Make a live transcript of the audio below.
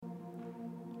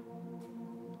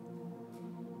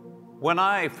When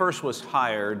I first was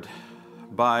hired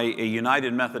by a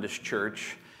United Methodist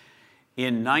Church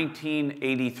in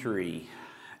 1983,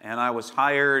 and I was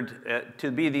hired to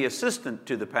be the assistant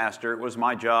to the pastor, it was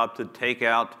my job to take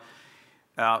out,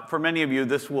 for many of you,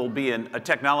 this will be a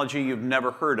technology you've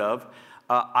never heard of.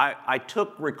 I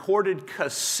took recorded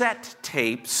cassette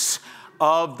tapes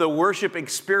of the worship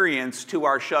experience to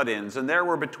our shut-ins, and there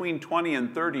were between 20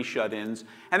 and 30 shut-ins,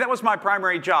 and that was my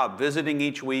primary job, visiting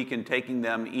each week and taking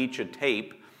them each a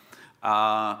tape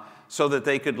so that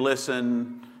they could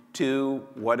listen to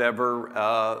whatever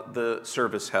the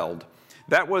service held.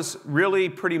 That was really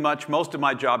pretty much most of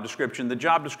my job description. The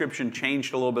job description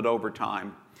changed a little bit over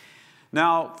time.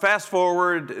 Now, fast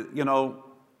forward,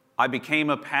 I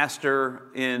became a pastor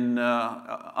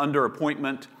under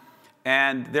appointment.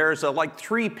 And there's like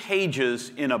 3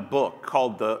 pages in a book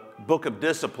called the Book of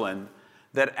Discipline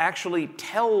that actually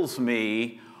tells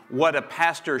me what a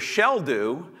pastor shall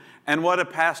do and what a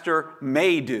pastor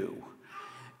may do.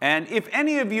 And if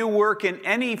any of you work in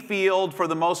any field for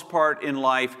the most part in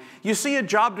life, you see a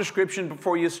job description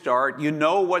before you start, you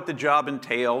know what the job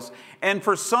entails, and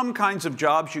for some kinds of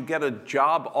jobs you get a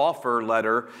job offer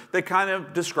letter that kind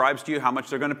of describes to you how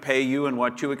much they're going to pay you and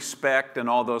what you expect and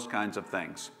all those kinds of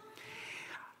things.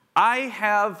 I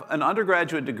have an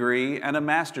undergraduate degree and a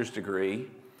master's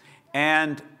degree,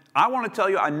 and I want to tell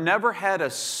you I never had a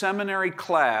seminary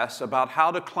class about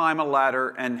how to climb a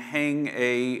ladder and hang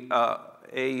a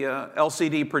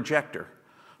LCD projector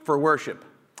for worship.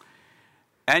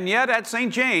 And yet at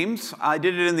St. James, I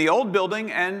did it in the old building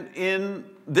and in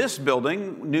this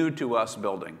building, new to us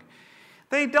building.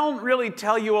 They don't really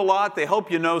tell you a lot. They hope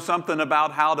you know something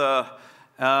about how to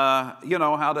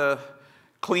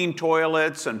clean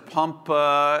toilets and pump,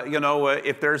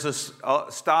 if there's a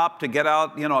stop to get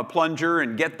out, a plunger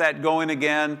and get that going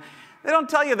again. They don't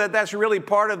tell you that that's really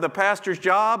part of the pastor's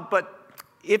job, but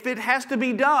if it has to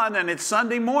be done and it's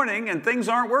Sunday morning and things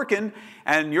aren't working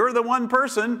and you're the one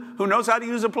person who knows how to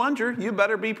use a plunger, you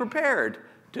better be prepared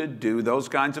to do those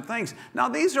kinds of things. Now,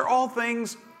 these are all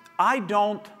things I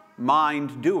don't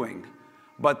mind doing,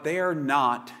 but they are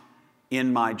not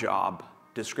in my job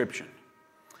description.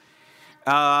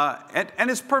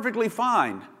 And it's perfectly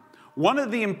fine. One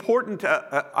of the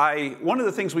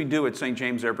things we do at St.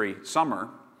 James every summer,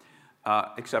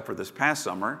 except for this past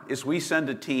summer, is we send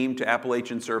a team to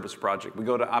Appalachian Service Project. We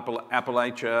go to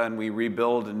Appalachia and we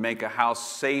rebuild and make a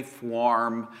house safe,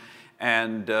 warm,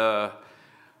 and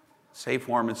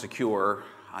secure.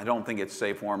 I don't think it's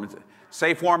safe, warm. It's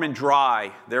safe, warm, and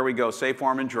dry. There we go, safe,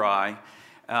 warm, and dry.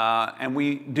 And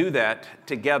we do that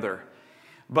together.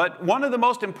 But one of the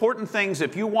most important things,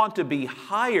 if you want to be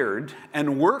hired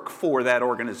and work for that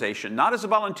organization, not as a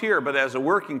volunteer, but as a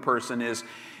working person, is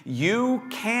you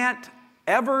can't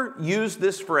ever use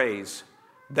this phrase,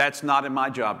 "That's not in my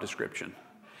job description."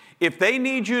 If they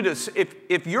need you to,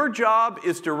 if your job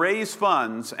is to raise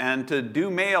funds and to do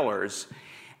mailers,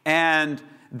 and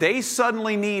they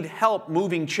suddenly need help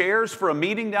moving chairs for a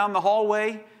meeting down the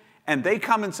hallway, and they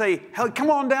come and say, "Hey, come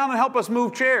on down and help us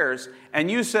move chairs,"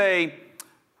 and you say,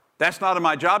 "That's not in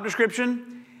my job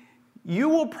description," you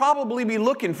will probably be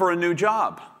looking for a new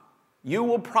job. You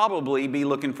will probably be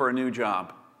looking for a new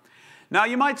job. Now,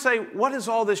 you might say, what is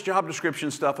all this job description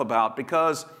stuff about?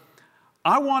 Because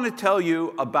I want to tell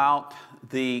you about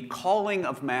the calling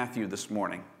of Matthew this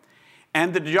morning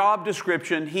and the job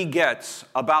description he gets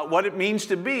about what it means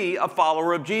to be a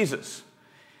follower of Jesus.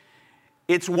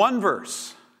 It's one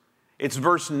verse. It's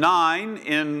verse 9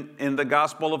 in the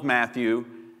Gospel of Matthew,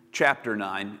 chapter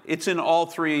 9. It's in all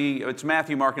 3, it's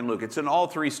Matthew, Mark, and Luke. It's in all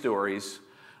 3 stories.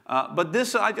 But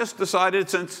this, I just decided,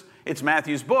 since it's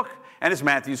Matthew's book and it's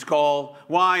Matthew's call,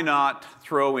 why not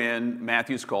throw in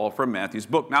Matthew's call from Matthew's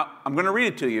book? Now, I'm going to read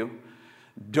it to you.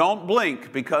 Don't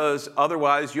blink, because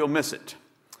otherwise you'll miss it.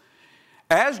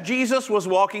 As Jesus was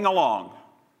walking along,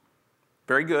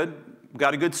 very good,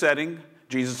 got a good setting.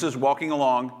 Jesus is walking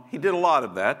along. He did a lot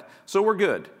of that, so we're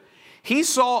good. He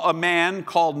saw a man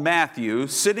called Matthew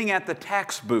sitting at the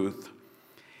tax booth.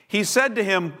 He said to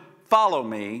him, "Follow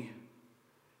me."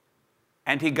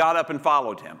 And he got up and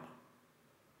followed him.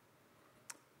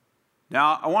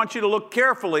 Now, I want you to look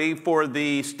carefully for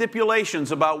the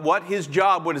stipulations about what his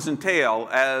job would entail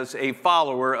as a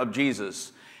follower of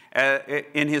Jesus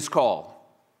in his call.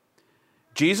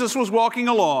 Jesus was walking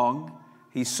along.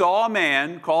 He saw a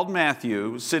man called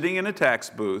Matthew sitting in a tax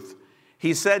booth.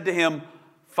 He said to him,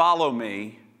 "Follow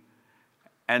me."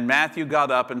 And Matthew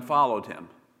got up and followed him.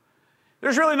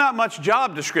 There's really not much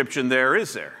job description there,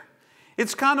 is there?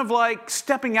 It's kind of like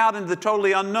stepping out into the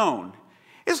totally unknown.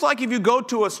 It's like if you go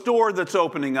to a store that's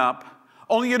opening up,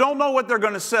 only you don't know what they're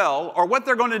going to sell or what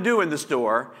they're going to do in the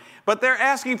store, but they're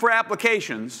asking for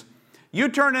applications. You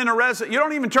turn in you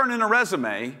don't even turn in a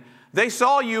resume. They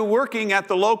saw you working at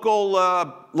the local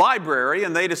library,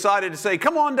 and they decided to say,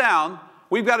 come on down,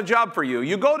 we've got a job for you.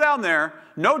 You go down there,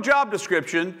 no job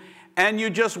description, and you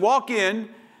just walk in.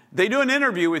 They do an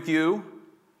interview with you.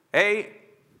 Hey,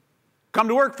 come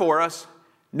to work for us,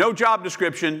 no job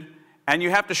description, and you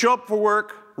have to show up for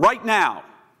work right now.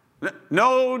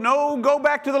 No, go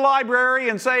back to the library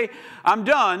and say, I'm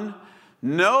done.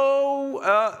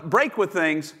 No break with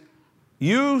things.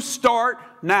 You start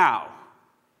now.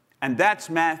 And that's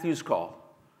Matthew's call.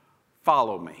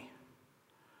 Follow me.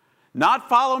 Not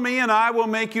follow me and I will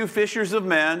make you fishers of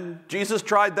men. Jesus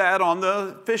tried that on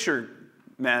the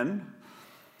fishermen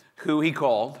who he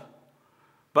called.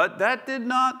 But that did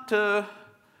not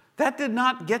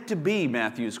get to be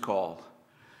Matthew's call.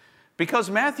 Because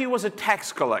Matthew was a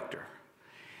tax collector.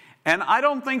 And I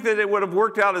don't think that it would have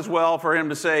worked out as well for him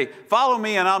to say, follow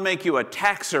me and I'll make you a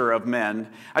taxer of men.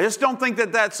 I just don't think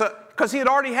that that's because he had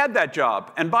already had that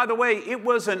job. And by the way, it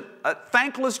was a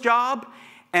thankless job,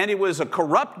 and it was a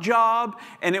corrupt job,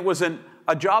 and it was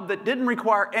a job that didn't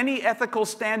require any ethical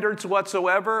standards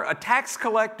whatsoever. A tax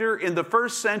collector in the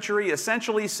first century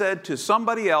essentially said to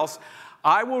somebody else,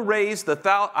 I will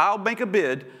I'll make a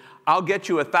bid, I'll get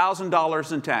you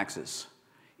 $1,000 in taxes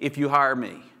if you hire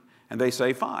me. And they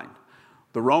say, fine.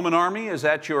 The Roman army is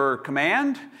at your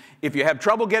command. If you have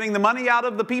trouble getting the money out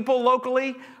of the people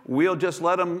locally, we'll just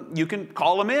let them, you can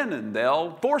call them in and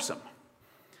they'll force them.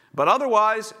 But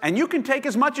otherwise, and you can take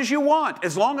as much as you want,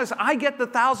 as long as I get the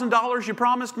 $1,000 you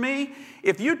promised me.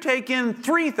 If you take in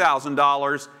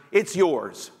 $3,000, it's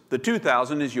yours. The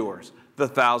 $2,000 is yours. The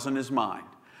 $1,000 is mine.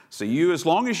 So as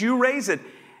long as you raise it,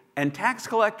 and tax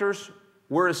collectors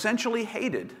were essentially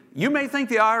hated. You may think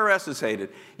the IRS is hated.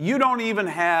 You don't even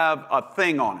have a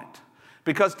thing on it.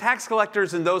 Because tax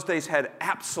collectors in those days had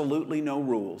absolutely no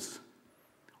rules.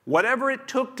 Whatever it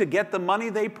took to get the money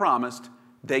they promised,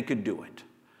 they could do it.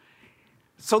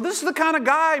 So this is the kind of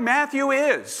guy Matthew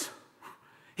is.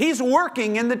 He's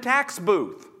working in the tax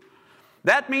booth.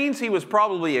 That means he was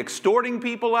probably extorting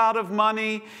people out of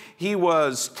money. He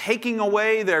was taking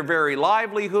away their very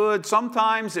livelihood.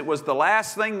 Sometimes it was the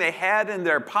last thing they had in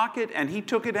their pocket, and he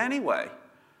took it anyway.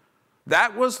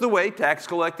 That was the way tax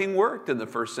collecting worked in the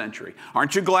first century.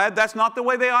 Aren't you glad that's not the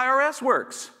way the IRS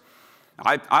works?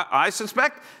 I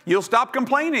suspect you'll stop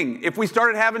complaining if we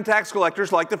started having tax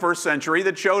collectors like the first century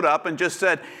that showed up and just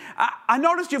said, I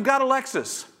noticed you've got a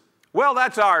Lexus. Well,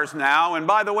 that's ours now, and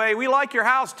by the way, we like your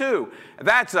house too.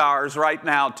 That's ours right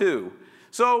now too.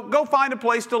 So go find a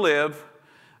place to live,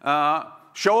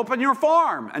 show up on your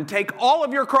farm, and take all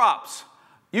of your crops.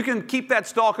 You can keep that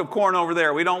stalk of corn over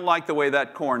there. We don't like the way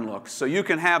that corn looks, so you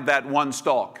can have that one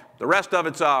stalk. The rest of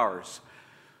it's ours.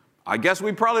 I guess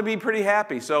we'd probably be pretty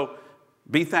happy, so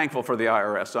be thankful for the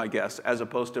IRS, I guess, as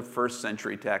opposed to first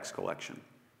century tax collection.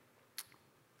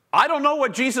 I don't know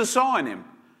what Jesus saw in him.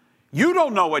 You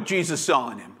don't know what Jesus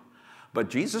saw in him. But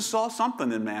Jesus saw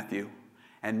something in Matthew,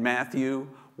 and Matthew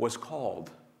was called.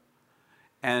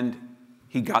 And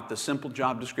he got the simple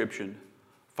job description,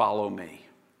 follow me.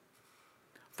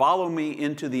 Follow me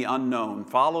into the unknown.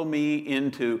 Follow me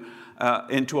into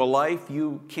a life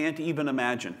you can't even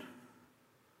imagine.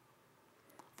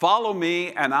 Follow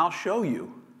me, and I'll show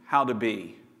you how to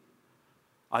be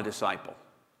a disciple.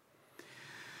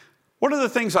 One of the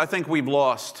things I think we've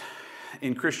lost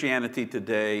in Christianity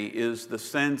today is the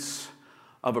sense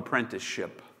of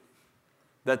apprenticeship.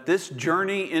 That this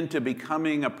journey into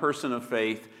becoming a person of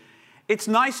faith, it's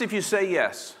nice if you say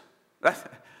yes.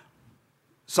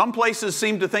 Some places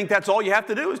seem to think that's all you have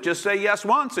to do is just say yes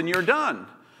once and you're done.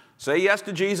 Say yes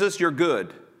to Jesus, you're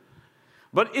good.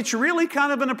 But it's really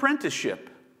kind of an apprenticeship.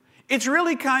 It's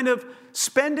really kind of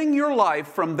spending your life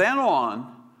from then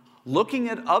on looking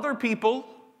at other people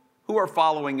who are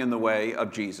following in the way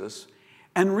of Jesus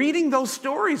and reading those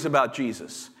stories about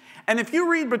Jesus. And if you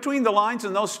read between the lines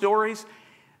in those stories,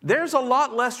 there's a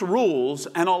lot less rules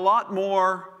and a lot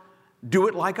more do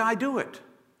it like I do it.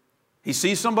 He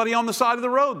sees somebody on the side of the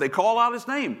road. They call out his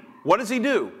name. What does he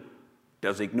do?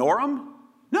 Does he ignore him?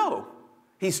 No.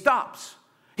 He stops.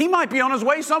 He might be on his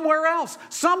way somewhere else.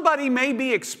 Somebody may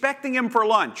be expecting him for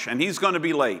lunch and he's going to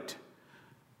be late.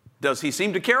 Does he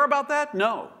seem to care about that?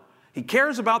 No. He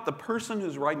cares about the person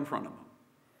who's right in front of him.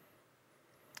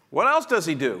 What else does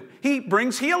he do? He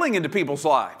brings healing into people's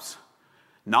lives.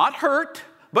 Not hurt,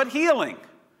 but healing.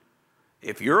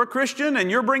 If you're a Christian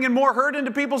and you're bringing more hurt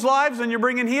into people's lives than you're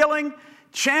bringing healing,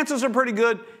 chances are pretty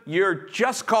good you're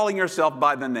just calling yourself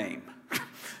by the name.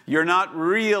 You're not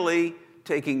really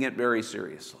taking it very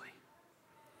seriously.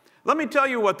 Let me tell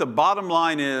you what the bottom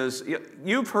line is.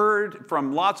 You've heard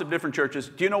from lots of different churches.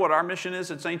 Do you know what our mission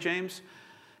is at St. James?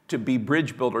 To be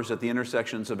bridge builders at the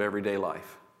intersections of everyday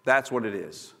life. That's what it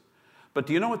is. But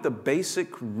do you know what the basic,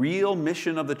 real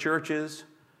mission of the church is?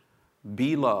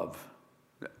 Be love.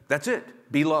 That's it.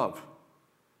 Be love.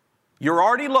 You're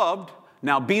already loved.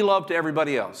 Now be love to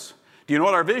everybody else. Do you know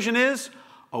what our vision is?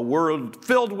 A world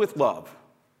filled with love.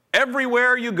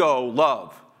 Everywhere you go,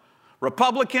 love.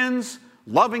 Republicans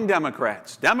loving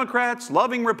Democrats. Democrats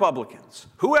loving Republicans.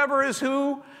 Whoever is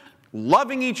who,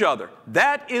 loving each other.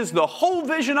 That is the whole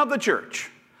vision of the church.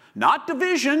 Not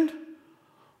division,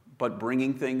 but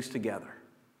bringing things together.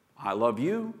 I love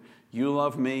you, you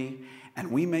love me,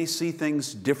 and we may see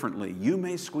things differently. You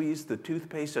may squeeze the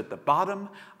toothpaste at the bottom,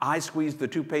 I squeeze the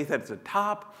toothpaste at the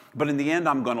top, but in the end,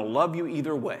 I'm going to love you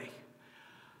either way.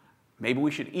 Maybe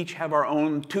we should each have our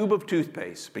own tube of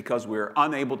toothpaste because we're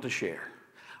unable to share.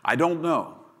 I don't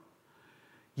know.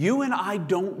 You and I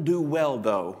don't do well,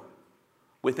 though,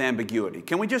 with ambiguity.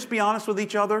 Can we just be honest with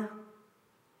each other?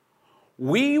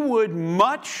 We would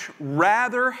much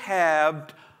rather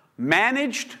have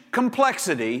managed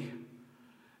complexity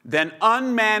than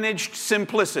unmanaged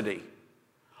simplicity.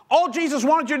 All Jesus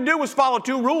wanted you to do was follow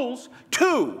 2 rules.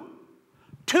 Two.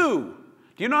 Do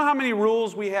you know how many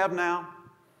rules we have now?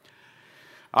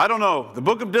 I don't know. The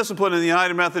Book of Discipline in the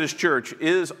United Methodist Church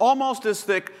is almost as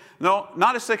thick, no,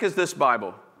 not as thick as this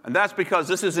Bible. And that's because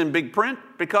this is in big print,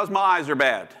 because my eyes are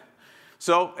bad.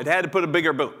 So it had to put a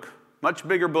bigger book, much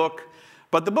bigger book.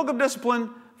 But the Book of Discipline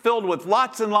filled with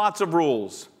lots and lots of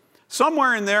rules.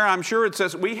 Somewhere in there, I'm sure it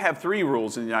says, we have 3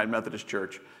 rules in the United Methodist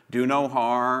Church. Do no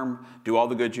harm, do all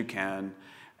the good you can,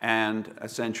 and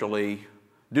essentially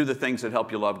do the things that help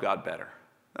you love God better.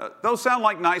 Those sound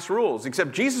like nice rules,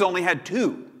 except Jesus only had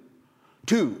 2.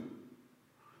 2.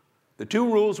 The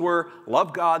 2 rules were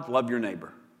love God, love your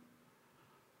neighbor.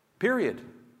 Period.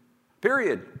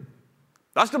 Period.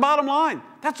 That's the bottom line.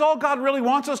 That's all God really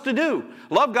wants us to do.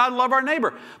 Love God and love our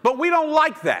neighbor. But we don't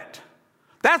like that.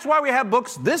 That's why we have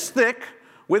books this thick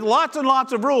with lots and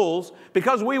lots of rules,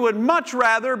 because we would much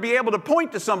rather be able to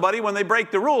point to somebody when they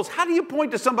break the rules. How do you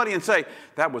point to somebody and say,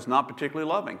 that was not particularly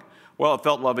loving? Well, it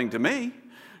felt loving to me.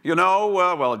 You know,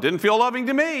 well, it didn't feel loving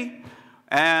to me.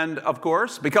 And, of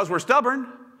course, because we're stubborn,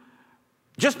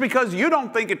 just because you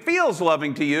don't think it feels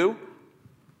loving to you,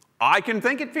 I can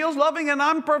think it feels loving, and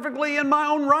I'm perfectly in my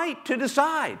own right to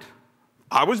decide.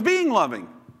 I was being loving.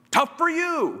 Tough for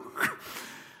you.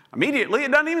 Immediately,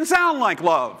 it doesn't even sound like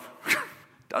love.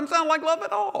 Doesn't sound like love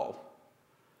at all.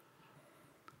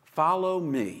 Follow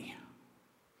me.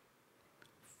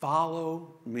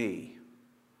 Follow me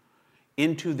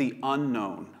into the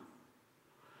unknown.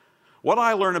 What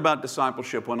I learn about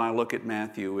discipleship when I look at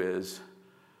Matthew is,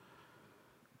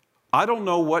 I don't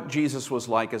know what Jesus was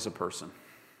like as a person,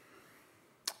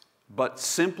 but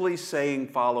simply saying,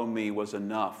 follow me was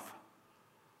enough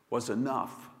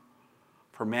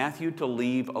for Matthew to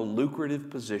leave a lucrative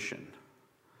position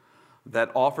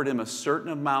that offered him a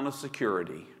certain amount of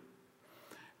security.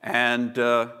 And,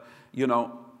 you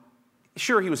know,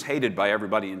 sure, he was hated by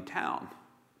everybody in town,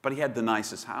 but he had the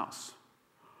nicest house.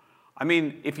 I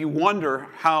mean, if you wonder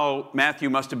how Matthew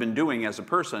must have been doing as a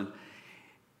person,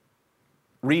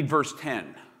 read verse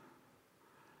 10.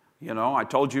 You know, I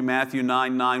told you Matthew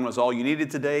 9:9 was all you needed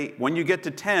today. When you get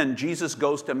to 10, Jesus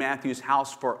goes to Matthew's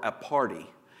house for a party.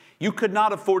 You could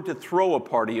not afford to throw a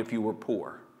party if you were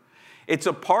poor. It's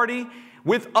a party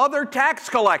with other tax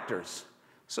collectors,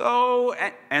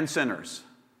 and sinners.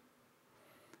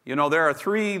 You know, there are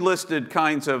 3 listed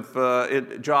kinds of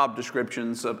job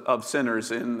descriptions of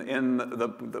sinners in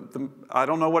the I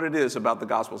don't know what it is about the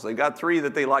Gospels. They got 3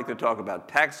 that they like to talk about: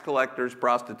 tax collectors,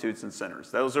 prostitutes, and sinners.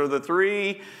 Those are the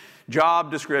 3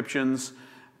 job descriptions.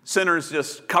 Sinners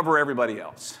just cover everybody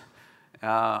else.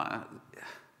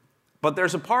 But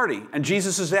there's a party, and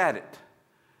Jesus is at it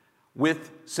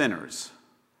with sinners.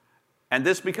 And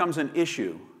this becomes an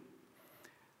issue.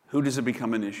 Who does it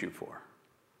become an issue for?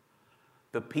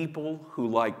 The people who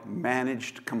like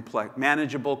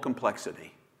manageable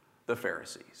complexity, the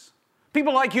Pharisees.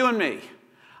 People like you and me.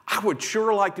 I would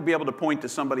sure like to be able to point to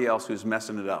somebody else who's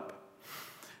messing it up,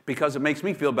 because it makes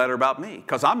me feel better about me,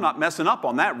 because I'm not messing up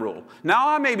on that rule. Now,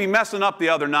 I may be messing up the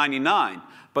other 99,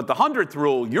 but the 100th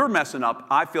rule you're messing up,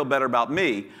 I feel better about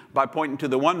me by pointing to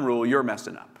the 1 rule you're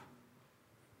messing up.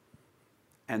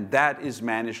 And that is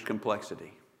managed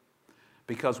complexity,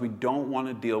 because we don't want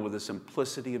to deal with the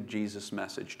simplicity of Jesus'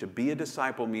 message. To be a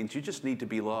disciple means you just need to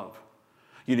be loved.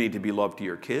 You need to be loved to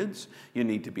your kids. You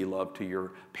need to be loved to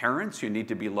your parents. You need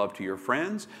to be loved to your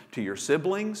friends, to your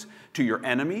siblings, to your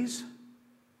enemies.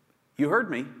 You heard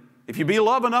me. If you be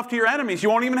love enough to your enemies, you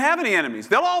won't even have any enemies.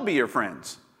 They'll all be your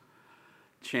friends.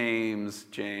 James.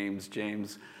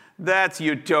 That's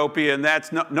utopian.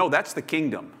 No, that's the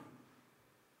kingdom.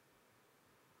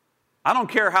 I don't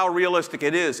care how realistic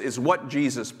it is what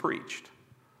Jesus preached.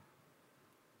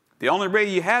 The only way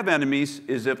you have enemies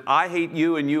is if I hate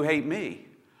you and you hate me.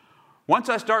 Once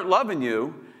I start loving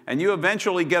you and you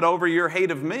eventually get over your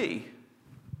hate of me,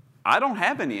 I don't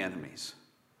have any enemies.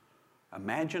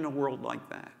 Imagine a world like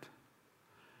that.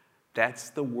 That's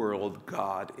the world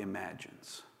God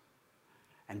imagines.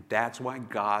 And that's why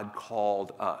God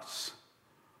called us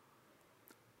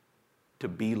to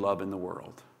be love in the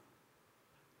world.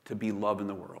 To be love in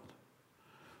the world.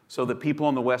 So that people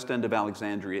on the west end of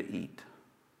Alexandria eat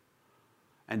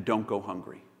and don't go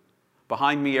hungry.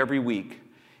 Behind me every week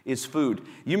is food.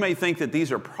 You may think that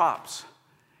these are props.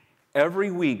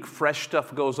 Every week, fresh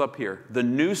stuff goes up here. The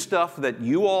new stuff that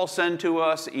you all send to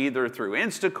us, either through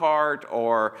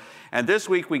Instacart and this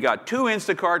week we got 2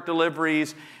 Instacart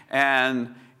deliveries,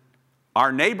 and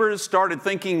our neighbors started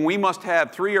thinking we must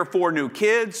have 3 or 4 new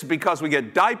kids because we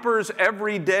get diapers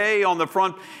every day on the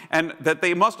front, and that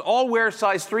they must all wear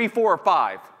size 3, 4, or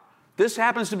 5. This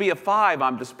happens to be a 5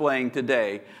 I'm displaying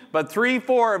today, but 3,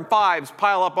 4, and 5s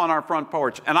pile up on our front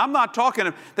porch. And I'm not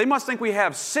talking, they must think we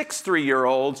have 6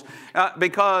 3-year-olds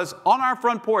because on our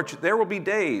front porch there will be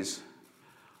days.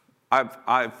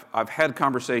 I've had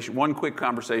one quick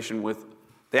conversation with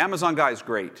the Amazon guy is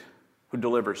great, who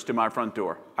delivers to my front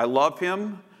door. I love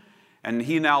him, and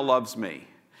he now loves me.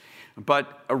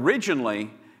 But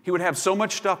originally, he would have so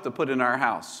much stuff to put in our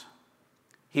house,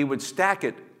 he would stack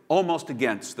it almost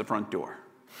against the front door.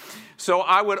 So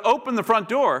I would open the front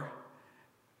door,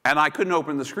 and I couldn't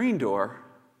open the screen door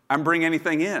and bring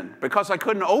anything in because I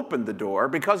couldn't open the door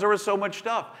because there was so much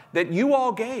stuff that you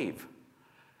all gave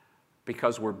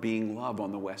because we're being love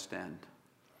on the West End.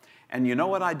 And you know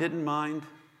what I didn't mind?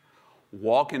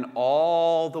 Walking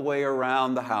all the way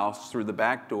around the house through the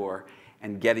back door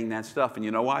and getting that stuff. And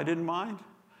you know why I didn't mind?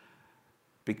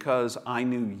 Because I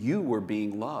knew you were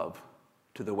being love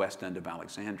to the West End of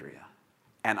Alexandria.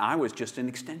 And I was just an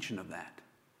extension of that.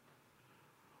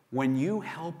 When you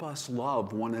help us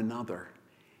love one another,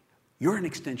 you're an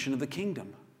extension of the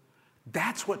kingdom.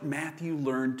 That's what Matthew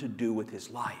learned to do with his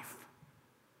life.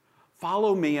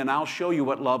 Follow me and I'll show you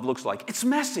what love looks like. It's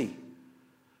messy.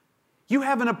 You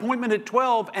have an appointment at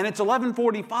 12 and it's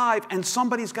 11:45 and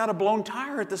somebody's got a blown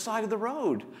tire at the side of the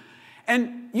road.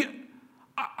 And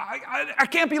I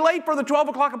can't be late for the 12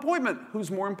 o'clock appointment. Who's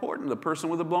more important, the person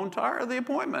with a blown tire or the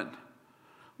appointment?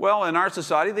 Well, in our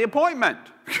society, the appointment.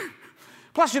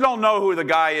 Plus, you don't know who the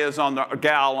guy is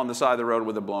gal on the side of the road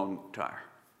with a blown tire.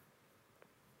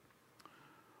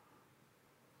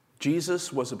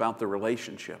 Jesus was about the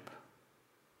relationship,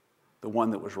 the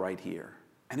one that was right here.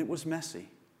 And it was messy.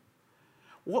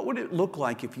 What would it look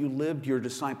like if you lived your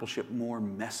discipleship more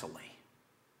messily?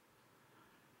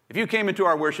 If you came into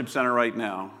our worship center right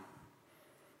now,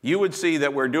 you would see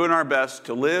that we're doing our best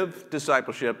to live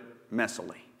discipleship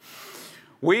messily.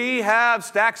 We have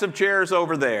stacks of chairs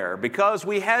over there because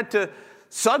we had to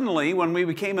suddenly, when we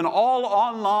became an all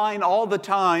online, all the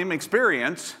time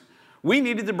experience, we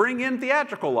needed to bring in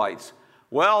theatrical lights.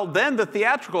 Well, then the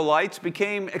theatrical lights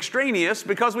became extraneous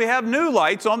because we have new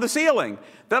lights on the ceiling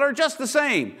that are just the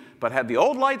same. But have the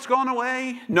old lights gone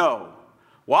away? No.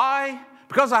 Why?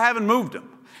 Because I haven't moved them.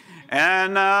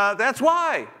 And that's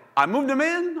why. I moved them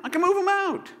in, I can move them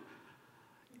out.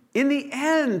 In the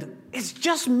end, it's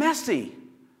just messy.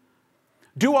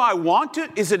 Do I want to?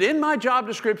 Is it in my job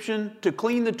description to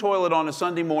clean the toilet on a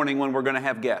Sunday morning when we're going to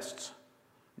have guests?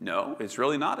 No, it's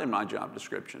really not in my job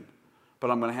description. But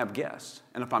I'm going to have guests.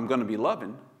 And if I'm going to be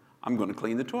loving, I'm going to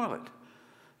clean the toilet.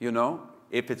 You know,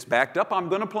 if it's backed up, I'm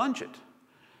going to plunge it.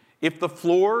 If the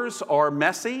floors are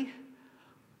messy,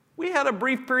 we had a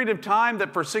brief period of time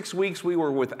that for 6 weeks we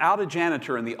were without a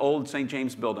janitor in the old St.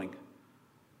 James building.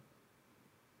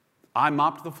 I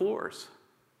mopped the floors.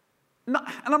 And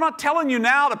I'm not telling you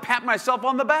now to pat myself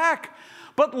on the back,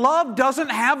 but love doesn't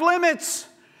have limits.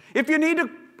 If you need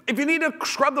to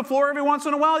scrub the floor every once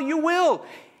in a while, you will.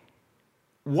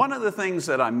 One of the things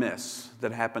that I miss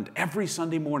that happened every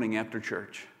Sunday morning after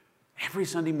church, every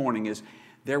Sunday morning, is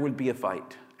there would be a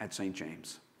fight at St.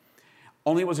 James.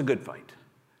 Only it was a good fight.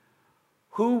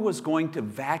 Who was going to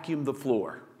vacuum the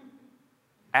floor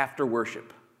after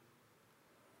worship?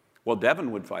 Well,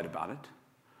 Devin would fight about it.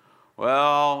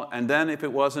 Well, and then if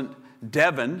it wasn't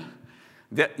Devin,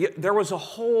 there was a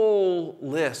whole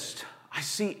list. I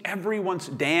see everyone's,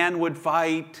 Dan would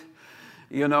fight,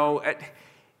 you know,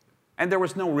 and there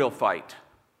was no real fight.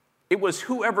 It was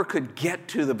whoever could get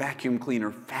to the vacuum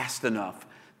cleaner fast enough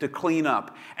to clean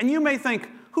up. And you may think,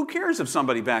 who cares if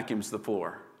somebody vacuums the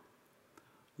floor?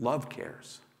 Love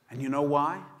cares. And you know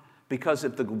why? Because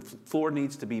if the floor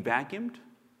needs to be vacuumed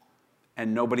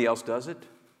and nobody else does it,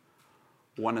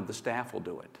 one of the staff will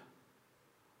do it.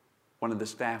 One of the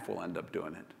staff will end up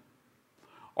doing it.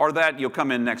 Or that you'll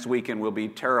come in next week and we'll be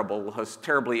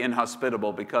terribly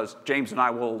inhospitable because James and I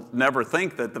will never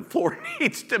think that the floor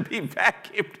needs to be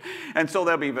vacuumed. And so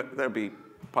there'll be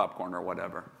popcorn or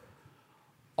whatever.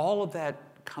 All of that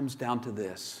comes down to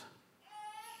this.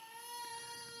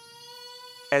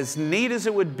 As neat as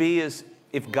it would be as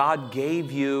if God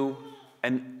gave you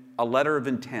a letter of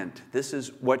intent, this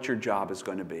is what your job is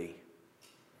going to be.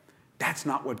 That's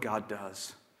not what God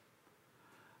does.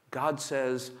 God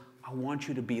says, I want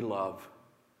you to be love.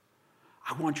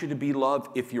 I want you to be love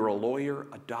if you're a lawyer,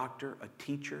 a doctor, a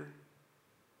teacher,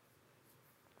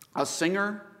 a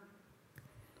singer,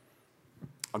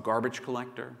 a garbage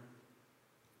collector,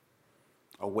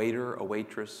 a waiter, a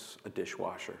waitress, a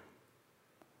dishwasher.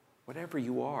 Whatever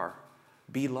you are,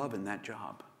 be love in that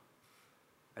job,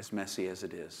 as messy as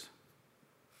it is.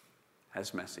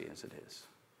 As messy as it is.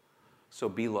 So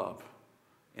be love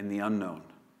in the unknown,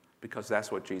 because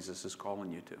that's what Jesus is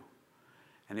calling you to.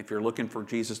 And if you're looking for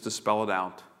Jesus to spell it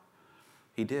out,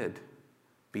 he did.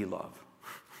 Be love.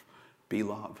 Be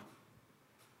love.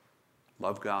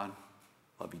 Love God,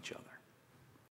 love each other.